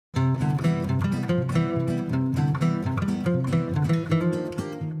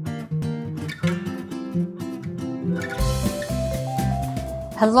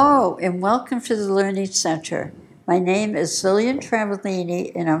Hello and welcome to the Learning Center. My name is Lillian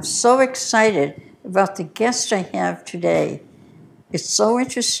Travellini and I'm so excited about the guest I have today. It's so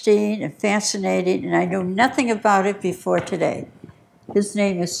interesting and fascinating and I know nothing about it before today. His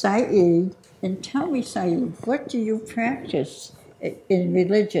name is Syed, and tell me, Syed, what do you practice in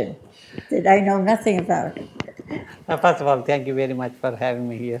religion that I know nothing about? First of all, thank you very much for having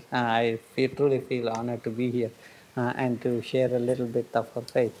me here. Truly feel honored to be here and to share a little bit of our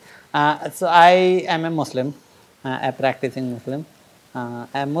faith. So I am a Muslim, a practicing Muslim.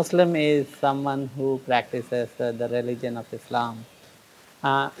 A Muslim is someone who practices the religion of Islam.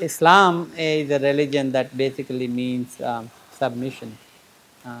 Islam is a religion that basically means submission,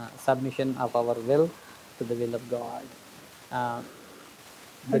 submission of our will to the will of God. Uh, How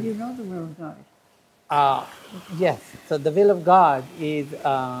the do you know the will of God? Uh, yes, so the will of God is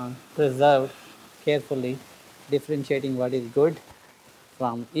preserved carefully, differentiating what is good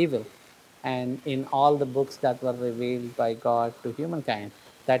from evil. And in all the books that were revealed by God to humankind,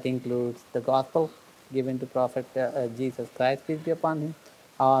 that includes the Gospel given to Prophet Jesus Christ, peace be upon him,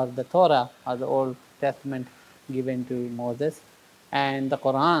 or the Torah or the Old Testament given to Moses, and the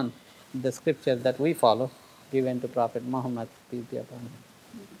Quran, the scripture that we follow, given to Prophet Muhammad, peace be upon him.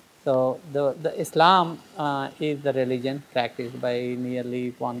 So the Islam is the religion practiced by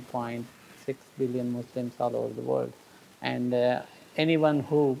nearly 1.6 billion Muslims all over the world, and anyone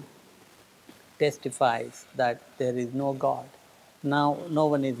who testifies that there is no God, now no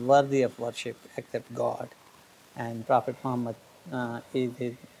one is worthy of worship except God, and Prophet Muhammad is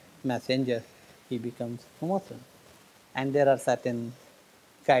his messenger, he becomes a Muslim. And there are certain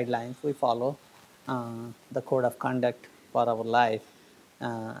guidelines we follow, the code of conduct for our life,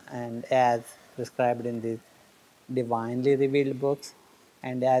 and as prescribed in these divinely revealed books,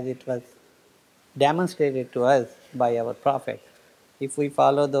 and as it was demonstrated to us by our prophet. If we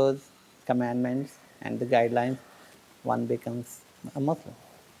follow those commandments and the guidelines, one becomes a Muslim.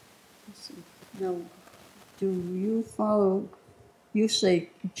 Now, do you follow, you say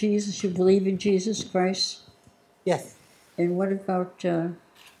Jesus, you believe in Jesus Christ? Yes, And what about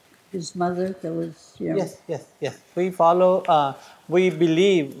his mother that was, yes. We follow, we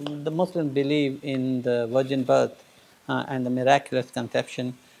believe, the Muslims believe in the virgin birth and the miraculous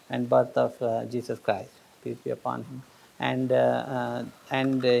conception and birth of Jesus Christ, peace be upon him,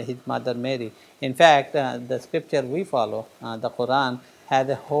 and his mother Mary. In fact, the scripture we follow, the Quran, has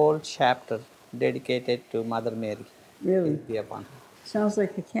a whole chapter dedicated to Mother Mary, peace really? be upon her. Sounds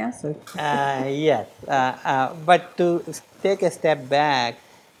like a Catholic. Yes, but to take a step back,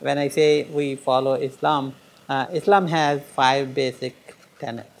 when I say we follow Islam, Islam has five basic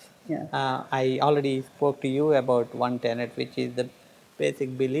tenets. Yeah. I already spoke to you about one tenet, which is the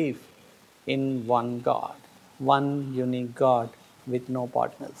basic belief in one God, one unique God with no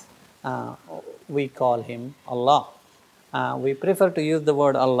partners. Uh, we call him Allah. We prefer to use the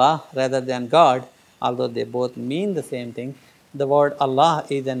word Allah rather than God, although they both mean the same thing. The word Allah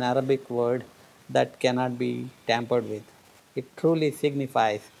is an Arabic word that cannot be tampered with. It truly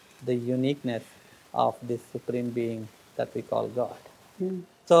signifies the uniqueness of this supreme being that we call God.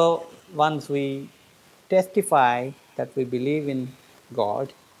 So, once we testify that we believe in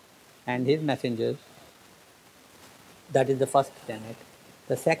God and His messengers, that is the first tenet.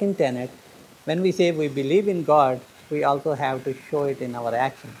 The second tenet, when we say we believe in God, we also have to show it in our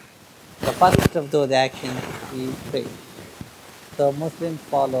actions. The first of those actions is faith. So Muslims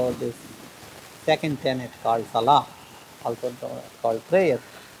follow this second tenet called Salah, also called prayer,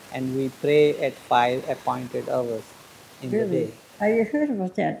 and we pray at 5 appointed hours in the Really? day. I heard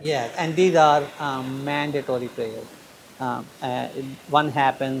about that. Yeah, and these are mandatory prayers. One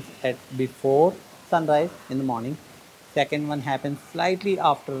happens at before sunrise in the morning. Second one happens slightly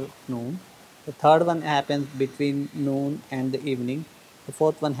after noon. The third one happens between noon and the evening. The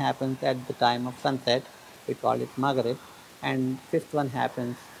fourth one happens at the time of sunset. We call it Maghrib. And fifth one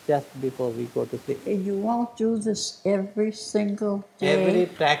happens just before we go to sleep. And you all do this every single Every day?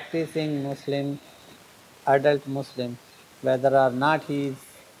 practicing Muslim, adult Muslim, whether or not he is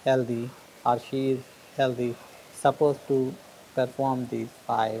healthy or she is healthy, supposed to perform these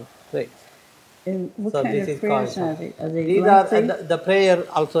five prayers. And what So kind this of is called prayers are Salah. they? Are they These are lengthy? the prayer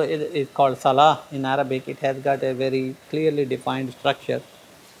also is called Salah in Arabic. It has got a very clearly defined structure.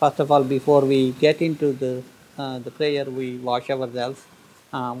 First of all, before we get into the prayer, we wash ourselves,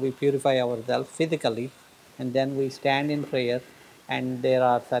 we purify ourselves physically, and then we stand in prayer. And there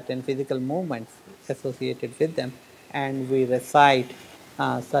are certain physical movements associated with them, and we recite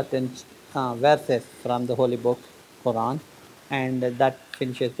certain verses from the Holy Book, Quran, and that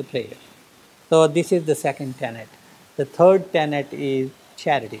finishes the prayer. So this is the second tenet. The third tenet is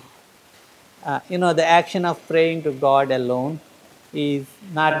charity. The action of praying to God alone is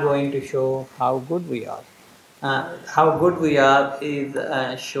not going to show how good we are. How good we are is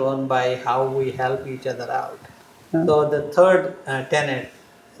shown by how we help each other out. So the third tenet,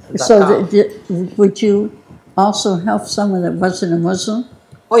 So zakah. would you also help someone that wasn't a Muslim?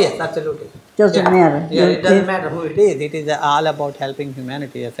 Oh yes, absolutely. Doesn't matter. Yeah, it doesn't matter who it is. It is all about helping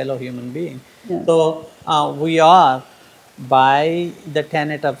humanity, a fellow human being. Yeah. So we are, by the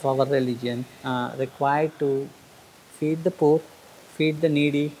tenet of our religion, required to feed the poor, feed the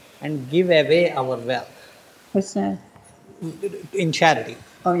needy, and give away our wealth What's that? in charity.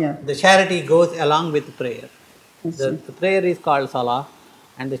 Oh, yeah. The charity goes along with prayer. I see. The prayer is called salah,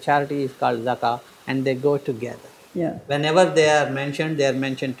 and the charity is called zakah, and they go together. Yeah. Whenever they are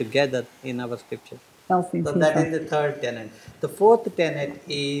mentioned together in our scripture. Helping So people. that is the third tenet. The fourth tenet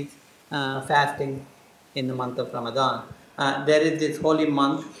is fasting in the month of Ramadan. There is this holy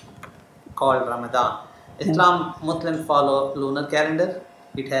month called Ramadan. Islam, Muslims follow lunar calendar.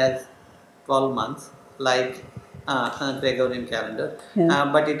 It has 12 months like Gregorian calendar,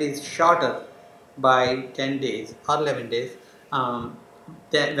 but it is shorter by 10 days or 11 days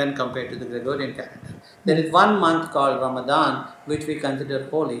when compared to the Gregorian calendar. There is one month called Ramadan which we consider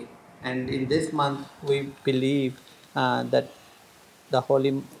holy, and in this month we believe that the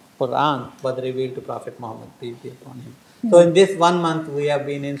Holy Quran was revealed to Prophet Muhammad, peace be upon him. So in this 1 month we have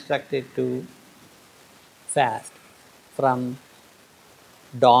been instructed to fast from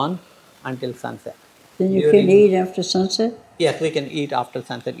dawn until sunset. Then you can eat after sunset? Yes, we can eat after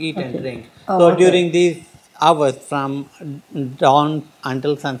sunset, eat and drink. Oh, so okay. during these hours from dawn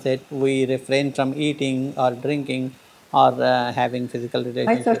until sunset, we refrain from eating or drinking or having physical I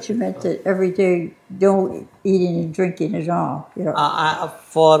relationships. thought you meant that every day no eating and drinking at all. You know.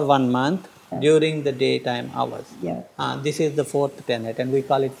 For 1 month during the daytime hours. Yeah. This is the fourth tenet, and we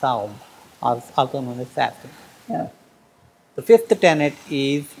call it Saum, or also known as fasting. Yeah. The fifth tenet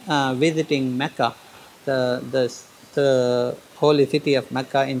is visiting Mecca, the holy city of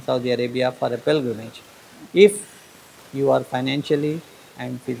Mecca in Saudi Arabia, for a pilgrimage. If you are financially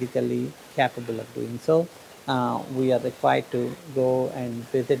and physically capable of doing so, we are required to go and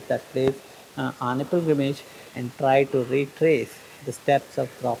visit that place on a pilgrimage and try to retrace the steps of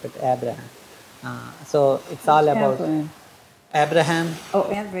Prophet Abraham. So it's all about Abraham. Oh,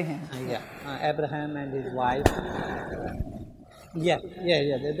 Abraham. Abraham and his wife. Yeah,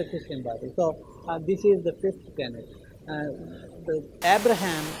 the Christian Bible. So this is the fifth tenet.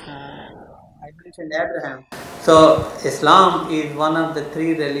 I mentioned Abraham. So Islam is one of the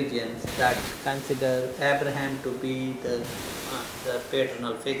three religions that consider Abraham to be the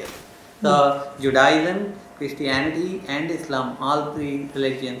paternal figure. So Judaism, Christianity, and Islam, all three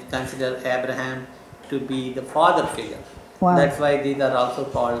religions consider Abraham to be the father figure. Wow. That's why these are also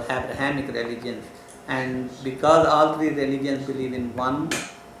called Abrahamic religions. And because all three religions believe in one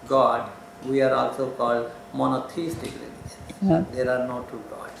God, we are also called monotheistic religions. Yeah. There are no two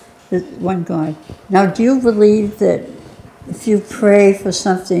gods. There's one God. Now, do you believe that if you pray for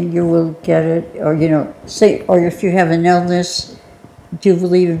something, you will get it? Or, or if you have an illness, do you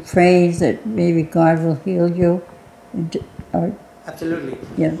believe in praying that maybe God will heal you? Absolutely.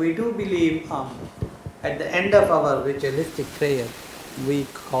 Yeah. We do believe at the end of our ritualistic prayer, we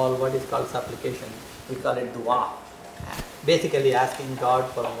call what is called supplication. We call it dua. Basically asking God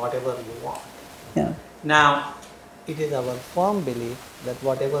for whatever you want. Yeah. Now, it is our firm belief that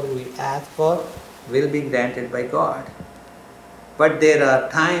whatever we ask for will be granted by God. But there are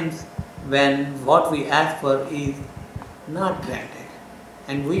times when what we ask for is not granted,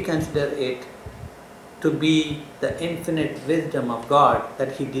 and we consider it to be the infinite wisdom of God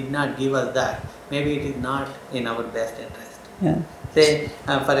that He did not give us that. Maybe it is not in our best interest. Yeah. Say,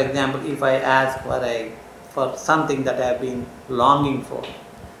 for example, if I ask for something that I have been longing for,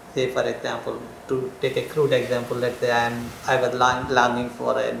 say for example, to take a crude example, let's say I was longing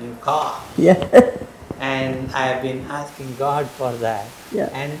for a new car. Yeah. And I have been asking God for that. Yeah.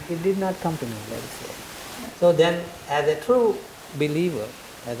 And it did not come to me, let us say. So then, as a true believer,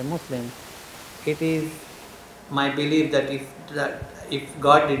 as a Muslim, it is my belief that if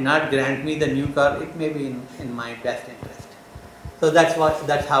God did not grant me the new car, it may be in my best interest. So that's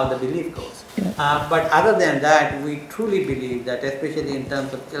how the belief goes. Yeah. But other than that, we truly believe that, especially in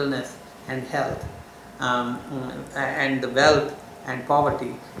terms of illness and health, and the wealth and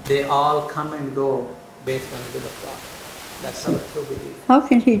poverty, they all come and go based on the will of God. That's our true belief. How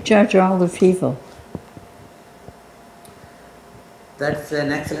can He judge all the people? That's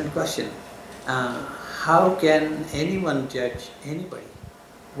an excellent question. How can anyone judge anybody?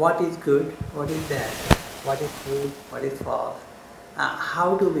 What is good? What is bad? What is true? What is false?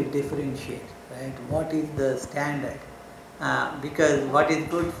 how do we differentiate, right? What is the standard? Because what is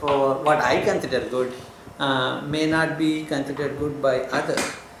good for, what I consider good, may not be considered good by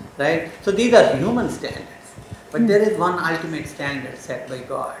others, right? So these are human standards, but there is one ultimate standard set by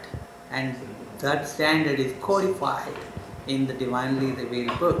God, and that standard is codified in the divinely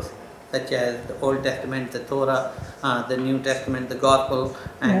revealed books, such as the Old Testament, the Torah, the New Testament, the Gospel,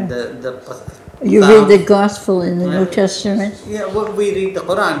 and the You read the Gospel in the New Testament? Yeah, we read the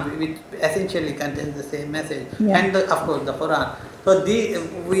Quran, which essentially contains the same message, and of course the Quran. So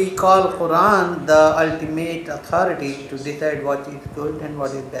we call Quran the ultimate authority to decide what is good and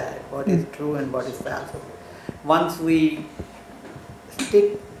what is bad, what is true and what is false. Once we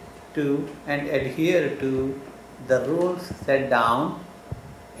stick to and adhere to the rules set down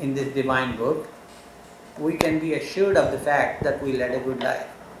in this divine book, we can be assured of the fact that we led a good life.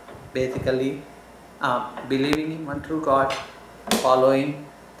 Basically, believing in one true God, following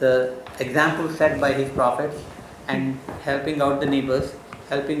the example set by His prophets, and helping out the neighbors,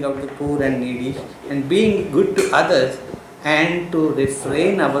 helping out the poor and needy, and being good to others, and to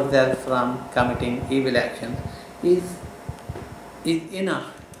refrain ourselves from committing evil actions is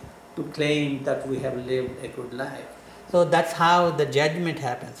enough to claim that we have lived a good life. So that's how the judgment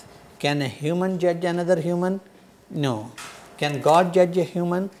happens. Can a human judge another human? No. Can God judge a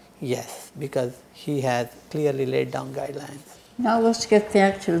human? Yes, because He has clearly laid down guidelines. Now let's get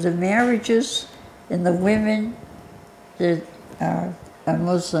back to the marriages and the women that are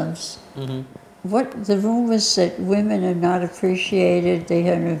Muslims. What the rumors that women are not appreciated, they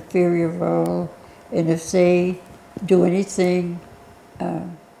have an inferior role, and if they do anything,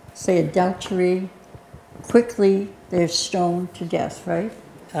 say adultery, quickly they're stoned to death, right?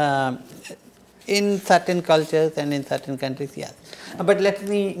 In certain cultures and in certain countries, yes. But let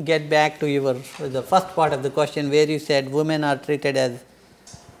me get back to the first part of the question, where you said women are treated as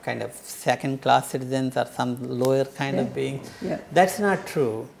kind of second-class citizens or some lower kind of beings. That's not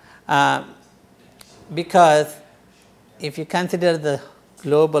true, because if you consider the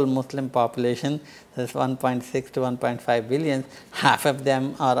global Muslim population, there's 1.6 to 1.5 billion, half of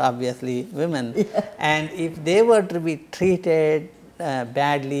them are obviously women. And if they were to be treated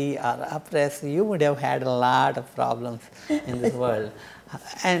badly or oppressed, you would have had a lot of problems in this world.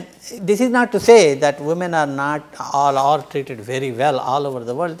 And this is not to say that women are not all treated very well all over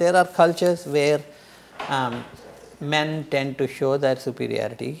the world. There are cultures where men tend to show their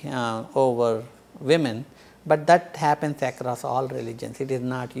superiority over women, but that happens across all religions. It is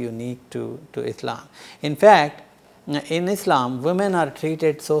not unique to Islam. In fact, in Islam, women are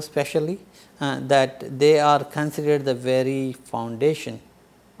treated so specially that they are considered the very foundation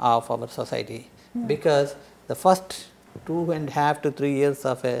of our society, because the first 2.5 to 3 years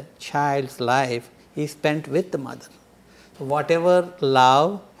of a child's life is spent with the mother. So whatever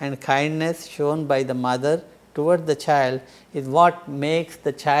love and kindness shown by the mother towards the child is what makes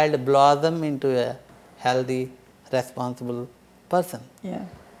the child blossom into a healthy, responsible person. Yeah.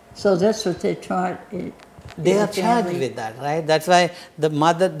 So that's what they taught. They are charged with that, right? That's why the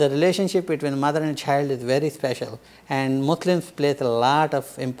relationship between mother and child is very special, and Muslims place a lot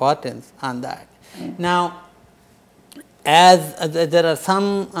of importance on that. Now, as there are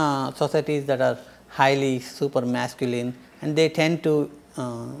some societies that are highly super masculine and they tend to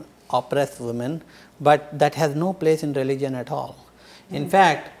oppress women, but that has no place in religion at all. In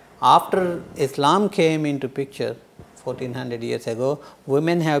fact, after Islam came into picture 1400 years ago,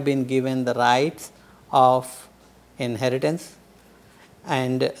 women have been given the rights of inheritance,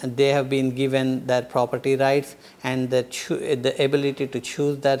 and they have been given their property rights and the ability to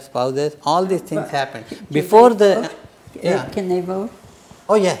choose their spouses. All these things happened before the. Can they vote?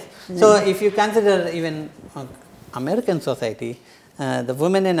 Oh yes. So if you consider even American society, the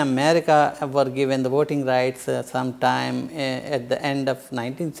women in America were given the voting rights sometime at the end of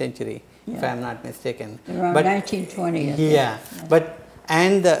 19th century, if I am not mistaken. Around 1920. Yeah, but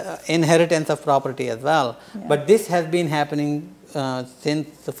and the inheritance of property as well. But this has been happening since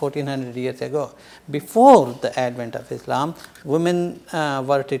 1400 years ago. Before the advent of Islam, women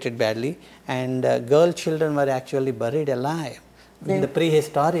were treated badly, and girl children were actually buried alive in the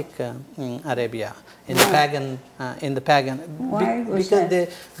prehistoric Arabia, in the pagan. Why was that?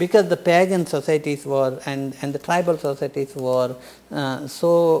 Because the pagan societies were and the tribal societies were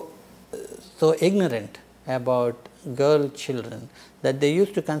so ignorant about girl children that they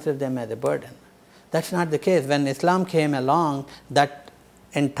used to consider them as a burden. That's not the case. When Islam came along, that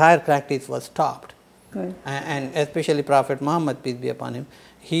entire practice was stopped. Good. And especially Prophet Muhammad, peace be upon him,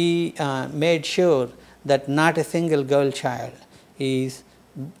 he made sure that not a single girl child is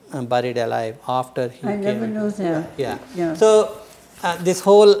buried alive after he came. I never knew that. Yeah. So this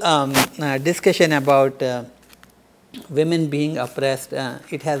whole discussion about women being oppressed,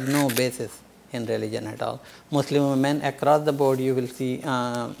 it has no basis in religion at all. Muslim women across the board, you will see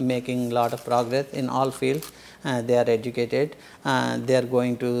making a lot of progress in all fields. They are educated, they are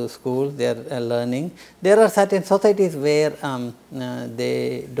going to school, they are learning. There are certain societies where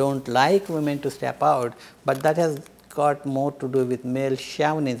they do not like women to step out, but that has got more to do with male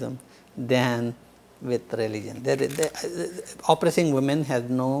chauvinism than with religion. Oppressing women has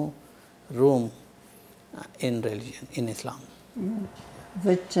no room in religion, in Islam. Yeah.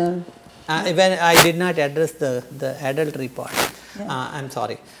 But when I did not address the adultery part, yeah. I am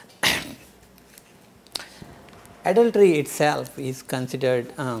sorry. Adultery itself is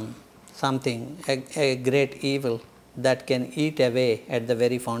considered something, a great evil that can eat away at the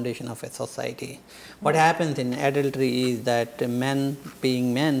very foundation of a society. What happens in adultery is that men,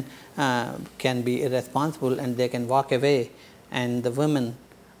 being men, can be irresponsible and they can walk away, and the women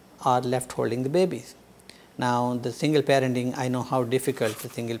are left holding the babies. Now, the single parenting, I know how difficult the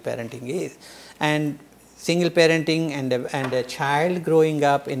single parenting is, and single parenting and a child growing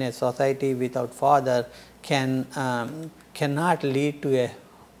up in a society without father cannot lead to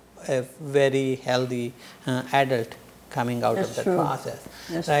a very healthy adult coming out of that process.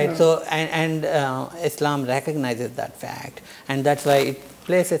 That's right. True. So, and Islam recognizes that fact, and that is why it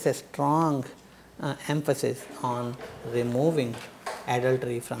places a strong emphasis on removing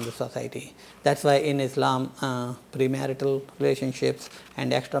adultery from the society. That is why in Islam premarital relationships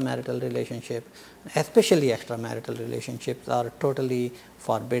and extramarital relationship, especially extramarital relationships, are totally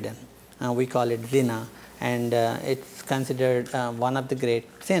forbidden. We call it zina, and it is considered one of the great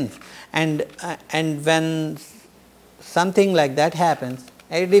sins. And when something like that happens,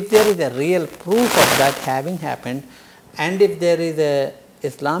 and if there is a real proof of that having happened, and if there is a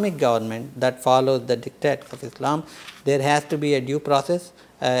Islamic government that follows the dictates of Islam, there has to be a due process,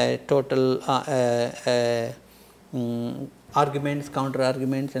 total arguments, counter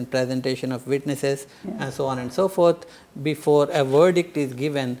arguments, and presentation of witnesses, and so on and so forth, before a verdict is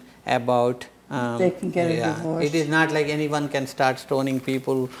given about they can get a divorce. It is not like anyone can start stoning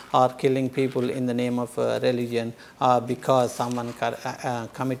people or killing people in the name of religion because someone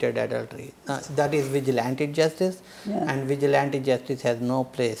committed adultery. That is vigilante justice, and vigilante justice has no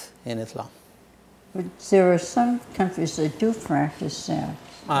place in Islam. But there are some countries that do practice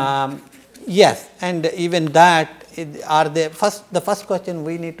that. Yes, and even that, are they the first question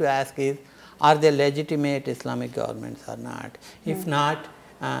we need to ask is, are they legitimate Islamic governments or not? If not,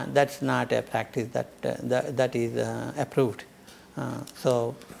 that is not a practice that is approved.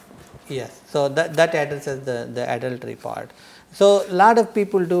 So, yes, so that addresses the adultery part. So, lot of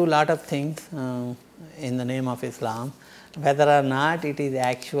people do lot of things in the name of Islam. Whether or not it is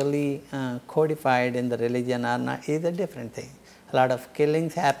actually codified in the religion or not is a different thing. A lot of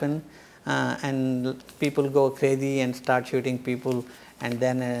killings happen, and people go crazy and start shooting people, and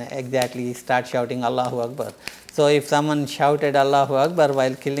then exactly start shouting Allahu Akbar. So, if someone shouted Allahu Akbar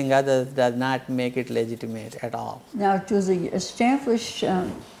while killing others, does not make it legitimate at all. Now, do the established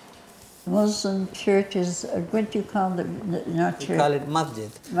Muslim churches, what do you call them? Not church. We call it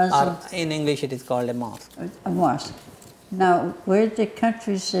masjid, or in English it is called a mosque. A mosque. Now, where the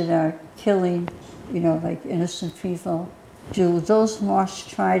countries that are killing, like innocent people, do those mosques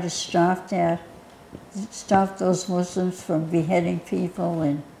try to stop that? Stop those Muslims from beheading people?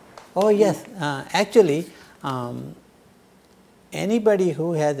 And oh yes, actually anybody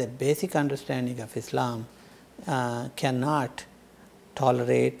who has a basic understanding of Islam cannot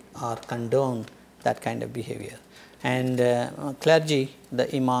tolerate or condone that kind of behavior. And clergy,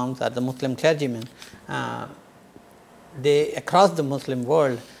 the imams or the Muslim clergymen, they across the Muslim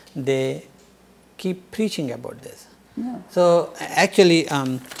world, they keep preaching about this. Yeah. So, actually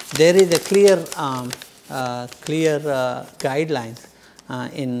there is a clear guidelines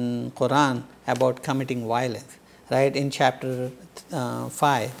in Quran about committing violence, right? In chapter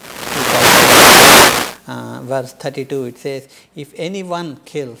 5, verse 32, it says, if anyone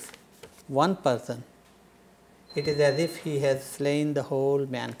kills one person, it is as if he has slain the whole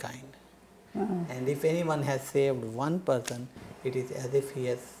mankind. And if anyone has saved one person, it is as if he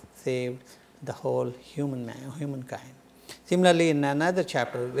has saved the whole humankind. Similarly, in another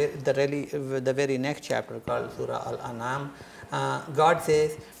chapter, the very next chapter called Surah Al-An'am, God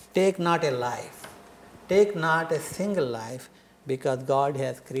says, take not a life, take not a single life, because God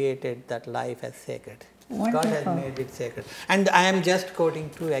has created that life as sacred. Wonderful. God has made it sacred. And I am just quoting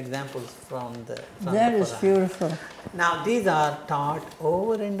 2 examples from the Quran. That is beautiful. Now, these are taught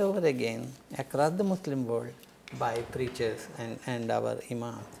over and over again across the Muslim world by preachers and our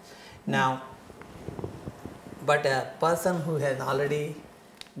imams. Now, But a person who has already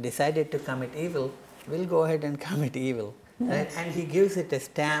decided to commit evil will go ahead and commit evil, right? And he gives it a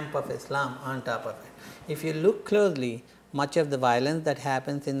stamp of Islam on top of it. If you look closely, much of the violence that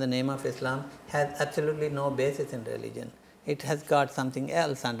happens in the name of Islam has absolutely no basis in religion. It has got something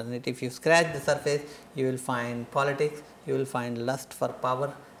else underneath. If you scratch the surface, you will find politics, you will find lust for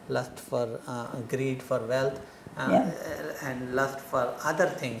power, lust for greed for wealth, and lust for other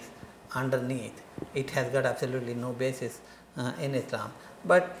things underneath. It has got absolutely no basis in Islam.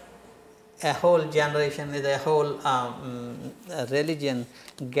 But a whole generation, a whole religion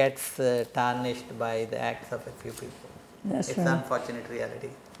gets tarnished by the acts of a few people. It's an unfortunate reality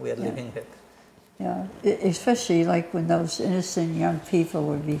we are living with. Yeah, especially like when those innocent young people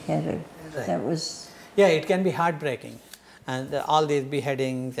were beheaded. Right. That was... Yeah, it can be heartbreaking. And all these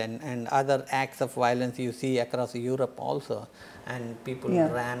beheadings and other acts of violence you see across Europe also, and people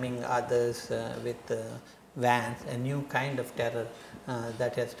ramming others with vans, a new kind of terror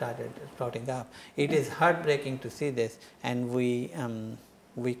that has started sprouting up. It is heartbreaking to see this, and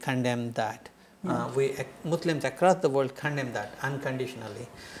we condemn that. Muslims across the world condemn that unconditionally.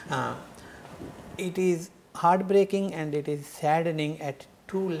 It is heartbreaking and it is saddening at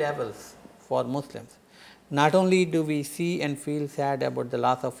two levels for Muslims. Not only do we see and feel sad about the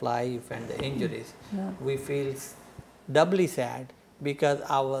loss of life and the injuries, we feel doubly sad because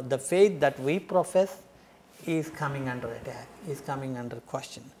the faith that we profess is coming under attack, is coming under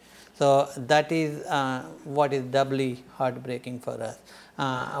question. So that is what is doubly heartbreaking for us,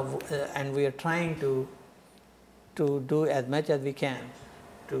 and we are trying to do as much as we can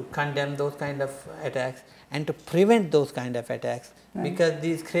to condemn those kind of attacks and to prevent those kind of attacks, because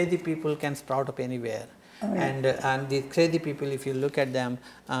these crazy people can sprout up anywhere. And these crazy people, if you look at them,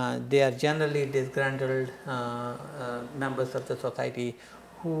 they are generally disgruntled members of the society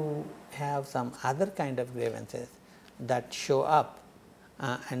who have some other kind of grievances that show up,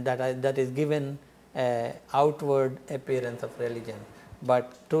 and that is given outward appearance of religion.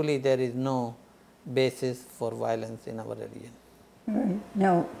 But truly there is no basis for violence in our religion. Right.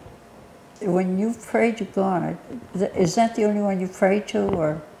 Now, when you pray to God, is that the only one you pray to,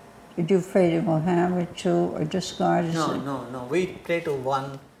 or did you pray to Muhammad too, or just God? No. We pray to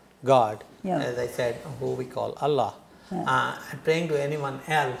one God, as I said, who we call Allah. Praying to anyone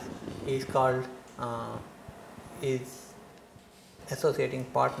else is called is associating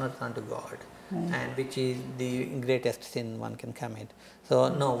partners unto God, and which is the greatest sin one can commit. So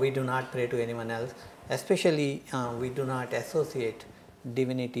no, we do not pray to anyone else. Especially, we do not associate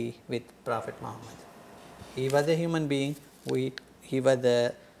divinity with Prophet Muhammad. He was a human being. He was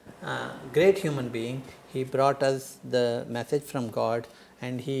a great human being. He brought us the message from God,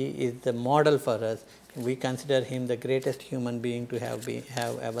 and he is the model for us. We consider him the greatest human being to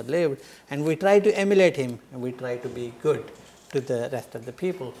have ever lived, and we try to emulate him, and we try to be good to the rest of the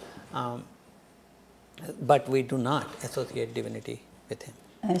people, but we do not associate divinity with him.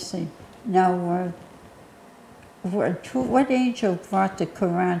 I see. Now, what angel brought the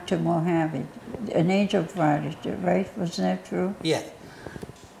Quran to Muhammad? An angel brought it, right? Wasn't that true? Yes.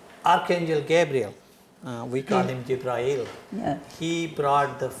 Archangel Gabriel, we call him Jibrail. He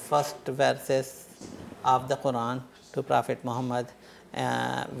brought the first verses of the Quran to Prophet Muhammad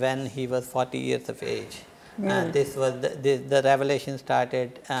when he was 40 years of age. This was the revelation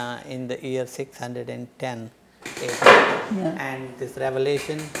started in the year 610 AD, and this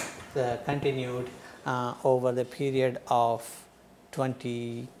revelation continued over the period of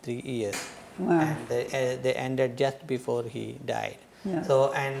 23 years. And they ended just before he died.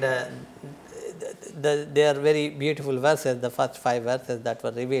 So, and they are very beautiful verses. The first 5 verses that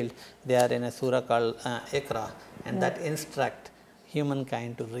were revealed, they are in a surah called Iqra, and that instruct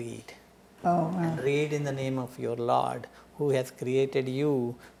humankind to read. And read in the name of your Lord, who has created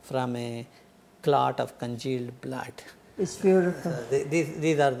you from a clot of congealed blood. It's beautiful.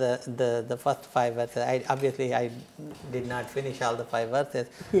 These are the first 5 verses. Obviously, I did not finish all the 5 verses,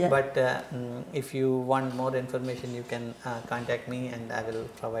 but if you want more information, you can contact me, and I will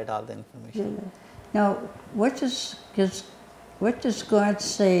provide all the information. Now, what does God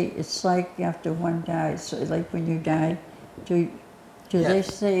say it's like after one dies? So like when you die, do they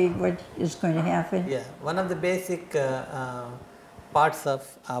say what is going to happen? Yeah, one of the basic parts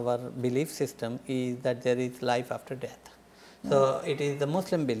of our belief system is that there is life after death. So it is the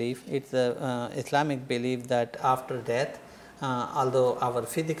Muslim belief, it's the Islamic belief that after death, although our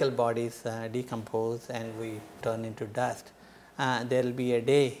physical bodies decompose and we turn into dust, there will be a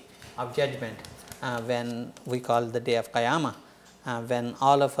day of judgment when we call the day of Qiyamah, when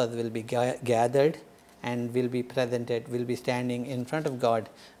all of us will be gathered and will be presented, will be standing in front of God,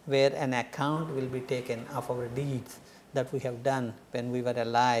 where an account will be taken of our deeds that we have done when we were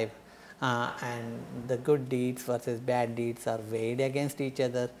alive, and the good deeds versus bad deeds are weighed against each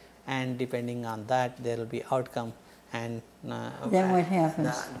other, and depending on that there will be outcome. And then what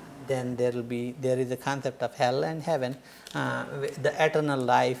happens? Then there is a concept of hell and heaven. The eternal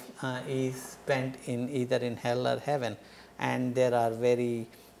life is spent in either in hell or heaven, and there are very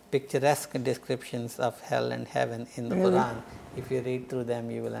picturesque descriptions of hell and heaven in the Quran. If you read through them,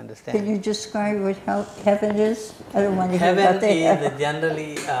 you will understand. Can you describe what heaven is? I don't want to hear about that. Heaven is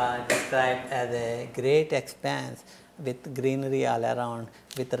generally described as a great expanse with greenery all around,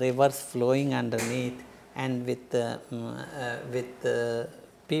 with rivers flowing underneath, and with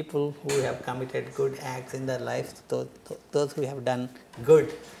people who have committed good acts in their lives. Those who have done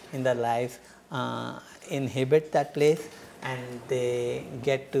good in their lives inhabit that place, and they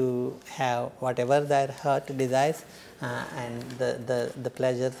get to have whatever their heart desires, and the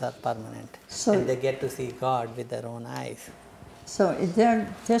pleasures are permanent, and they get to see God with their own eyes. So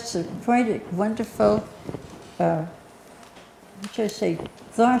that's a quite wonderful,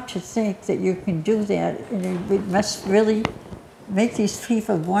 thought to think that you can do that, and it must really make these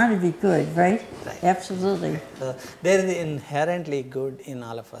people want to be good, right? Right. Absolutely. So there is inherently good in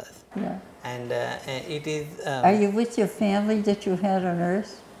all of us. Yeah. And it is. Are you with your family that you had on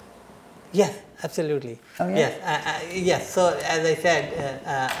earth? Yes, absolutely. Oh, yeah? Yes, yes. So as I said,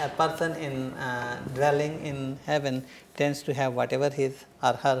 a person in dwelling in heaven tends to have whatever his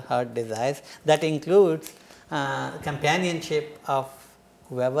or her heart desires. That includes companionship of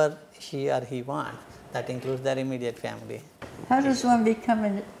whoever she or he wants. That includes their immediate family. How does one become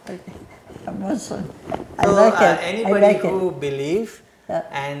a Muslim? So anybody who believes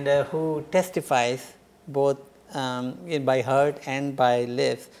and who testifies both by heart and by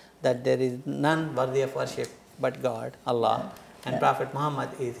lips that there is none worthy of worship but God, Allah, and Prophet Muhammad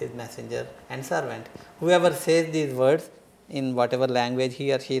is his messenger and servant. Whoever says these words in whatever language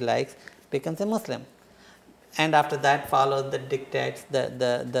he or she likes becomes a Muslim. And after that follows the dictates,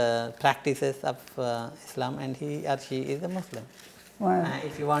 the practices of Islam, and he or she is a Muslim. Wow.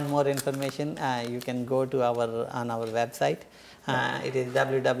 If you want more information, you can go to on our website. It is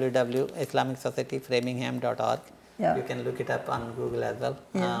www.islamicsocietyframingham.org. Yeah. You can look it up on Google as well.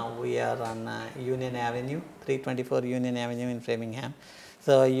 Yeah. We are on Union Avenue, 324 Union Avenue in Framingham.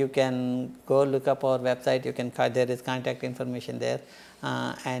 So you can go look up our website. You can there is contact information there,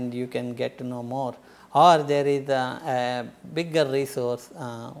 and you can get to know more. Or there is a bigger resource,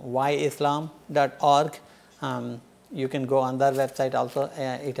 whyislam.org. You can go on their website also.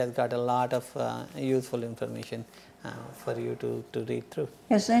 It has got a lot of useful information for you to read through.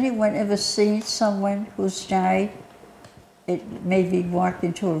 Has anyone ever seen someone who's died? It maybe walked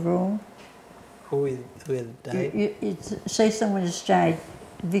into a room. Who has died? Say someone has died,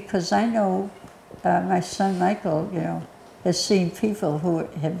 because I know my son Michael, has seen people who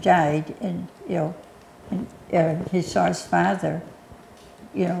have died, and he saw his father,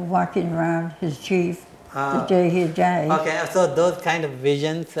 walking around his Jeep the day he died. Okay, so those kind of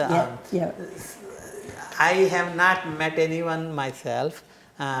visions. Yeah. I have not met anyone myself,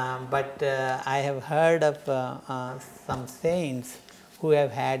 but I have heard of some saints who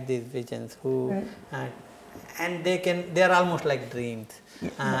have had these visions, and they are almost like dreams,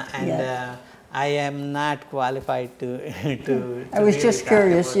 I am not qualified to I was really just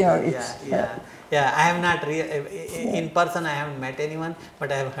curious, Yeah, I have not in person. I haven't met anyone, but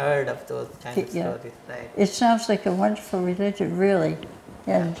I have heard of those kind of stories. Right. It sounds like a wonderful religion, really,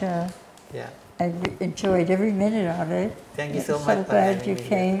 and I enjoyed every minute of it. Thank you so much. So glad you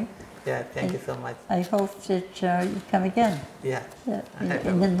came. Yeah, thank you so much. I hope that you come again. Yeah.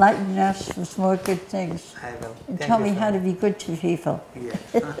 And enlighten us with more good things. I will. And tell me how to be good to people. Yeah.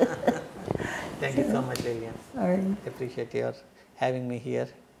 Thank you so much, Lillian. All right. I appreciate your having me here.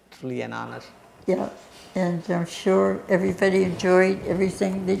 Truly an honor. Yeah, and I'm sure everybody enjoyed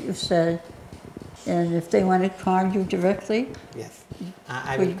everything that you said. And if they want to call you directly? Yes.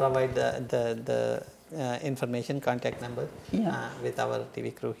 I will provide the information, contact number with our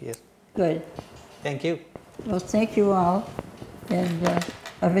TV crew here. Good. Thank you. Well, thank you all. And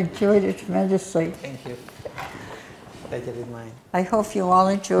I've enjoyed it tremendously. Thank you. Pleasure is mine. I hope you all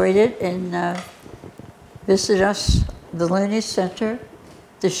enjoyed it, and visit us, the Learning Center.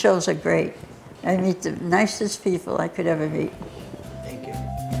 The shows are great. I meet the nicest people I could ever meet.